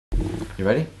You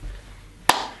ready?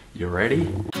 You ready?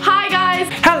 Hi guys!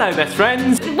 Hello best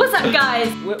friends! What's up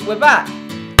guys? We're back!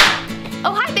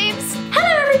 Oh hi babes! Hello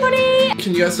everybody!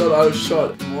 Can you guys start out of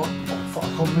shot? What? Oh, fuck,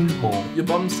 I can't move more. Your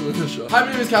bum's still in the shot. Hi,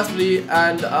 my name is Caspar Lee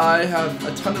and I have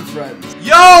a ton of friends.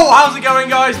 Yo! How's it going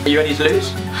guys? Are you ready to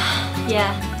lose?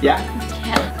 Yeah. Yeah?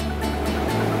 Yeah.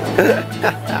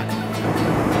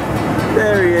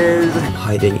 There he is!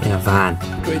 Hiding in a van.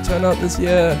 Great turnout this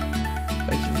year.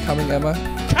 Thank you for coming, Emma.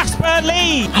 Caspar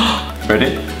Lee!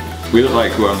 Ready? We look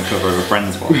like we're on the cover of a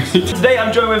Friends box. Today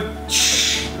I'm joined with...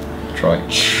 Try.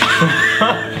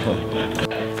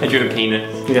 I drew a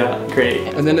penis. Yeah, great.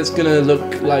 And then it's gonna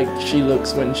look like she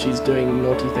looks when she's doing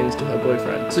naughty things to her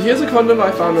boyfriend. So here's a condom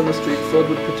I found on the street filled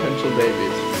with potential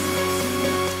babies.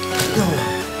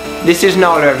 This is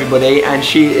Nala, everybody, and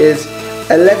she is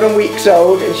 11 weeks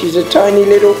old and she's a tiny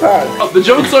little pug. Oh, the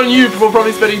joke's on you for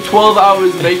probably spending 12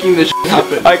 hours making this shit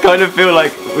happen. I kind of feel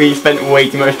like we spent way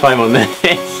too much time on this.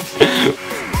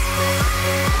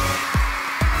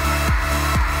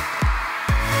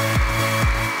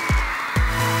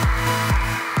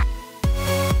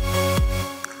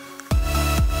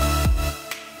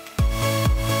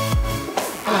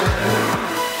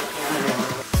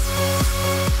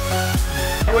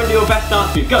 Everyone do your best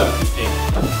dance move. Go, Christine.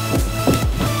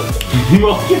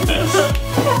 Oh, yes.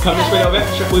 Come this way a little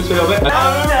bit. Shuffle this way a little bit.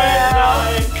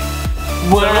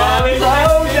 We're on it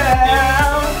down.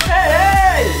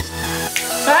 Hey!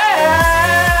 Hey!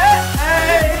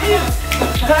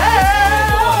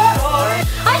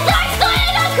 I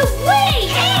started like a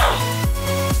week!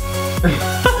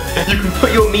 You can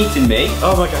put your meat in me.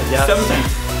 Oh my god, yeah.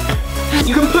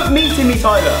 You can put meat in me,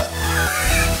 Tyler.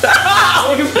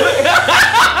 You can put...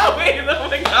 Wait, oh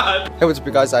my god. Hey, what's up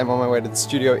you guys, I'm on my way to the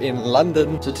studio in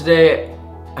London. So today,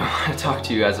 I want to talk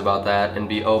to you guys about that and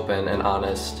be open and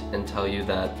honest and tell you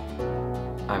that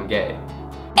I'm gay.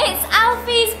 It's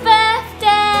Alfie's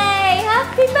birthday!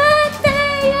 Happy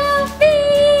birthday,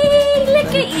 Alfie!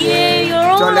 Look at you, you're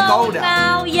all Do I look old older?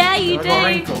 now. Yeah, you Have I do. got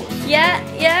wrinkles? Yeah,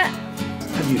 yeah.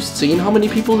 Have you seen how many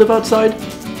people live outside?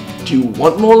 Do you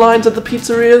want more lines at the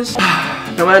pizzerias?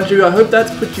 Now Andrew, I hope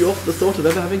that's put you off the thought of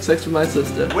ever having sex with my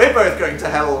sister. We're both going to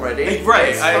hell already. Right,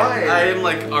 It's fine. I am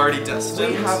like already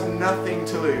destined. We have nothing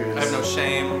to lose. I have no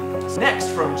shame. Next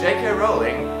from J.K.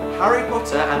 Rowling, Harry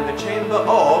Potter and the Chamber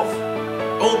of...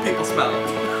 Old people smell.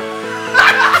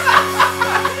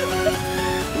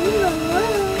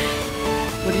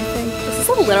 What do you think? This is a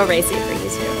little racy for you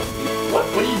too. What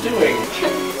are you doing?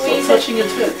 Stop touching your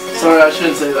tits. Sorry, I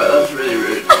shouldn't say that. That's really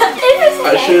rude. It is okay.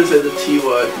 I shouldn't say the T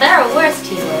word. There are worse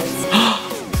T-words.